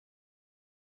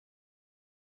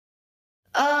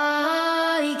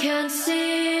I can't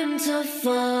seem to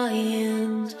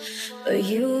find a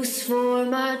use for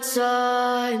my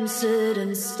time. Sit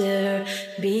and stare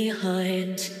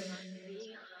behind.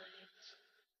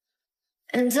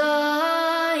 And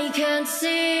I can't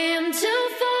seem to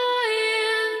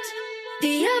find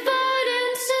the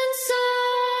evidence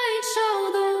inside. Show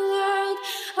the world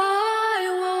I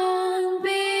won't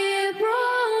be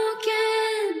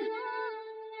broken.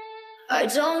 I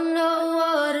don't know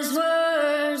what is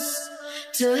worse,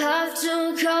 to have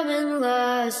to come in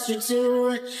last, or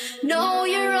to know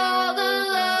you're all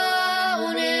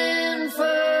alone in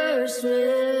first.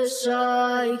 Wish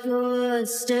I could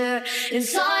stare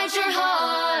inside your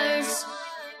heart,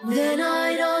 then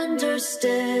I'd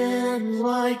understand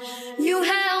why you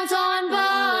held on,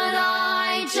 but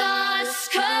I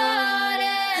just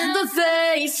couldn't. The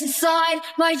face inside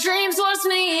my dreams was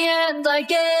me, and I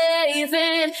gave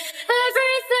in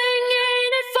everything.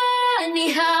 Ain't it funny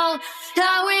how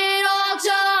it all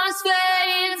just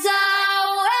fades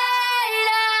away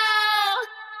now?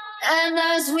 And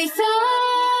as we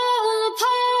fall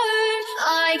apart,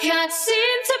 I can't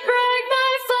seem to break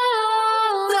my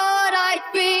fall. Thought I'd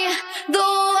be the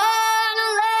one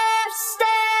left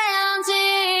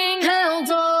standing, held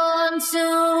on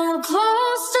too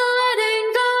close to letting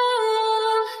go,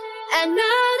 and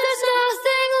now there's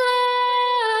nothing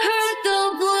left. Hurt the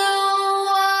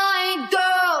blue-eyed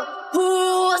girl who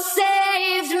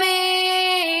saved me.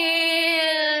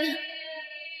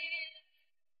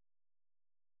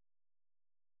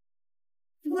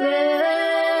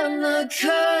 When the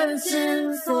curtain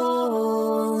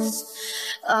falls,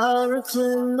 I'll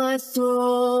reclaim my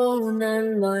throne,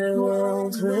 and my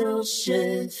world will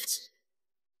shift.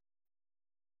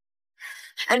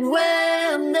 And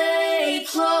when they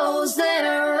close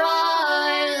their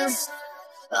eyes,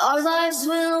 our lives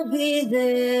will be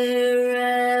there,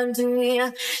 and we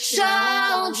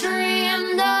shall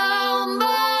dream no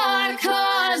more.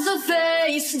 'Cause the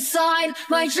face inside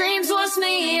my dreams was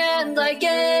me, and I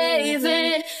gave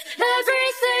it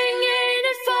everything. Ain't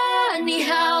it funny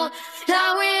how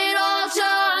it all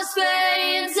just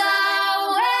fades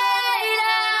away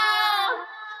now?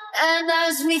 And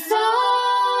as we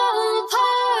fall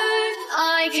apart,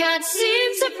 I can't seem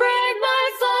to break my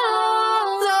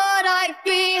fall. Thought I'd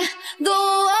be the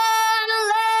one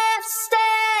left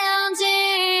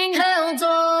standing, held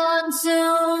on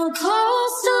too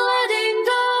close to letting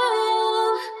go,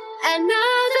 and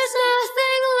now there's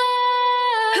nothing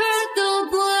left. Hurt the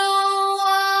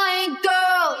blue-eyed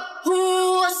girl who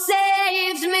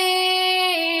saved me.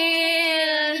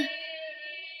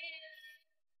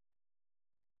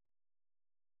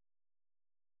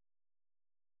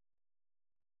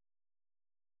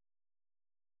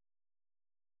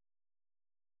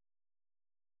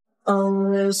 I'll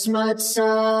lose my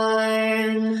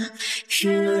time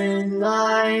here in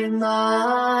my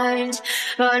mind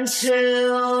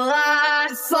until I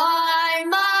find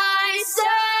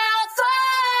myself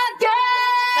again.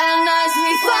 And as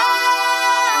we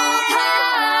fall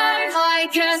apart, I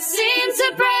can't seem to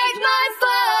break my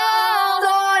fall.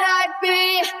 Thought I'd be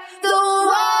the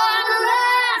one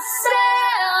left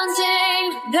standing,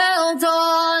 held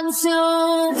on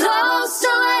too close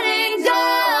to letting go,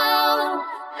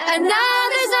 and now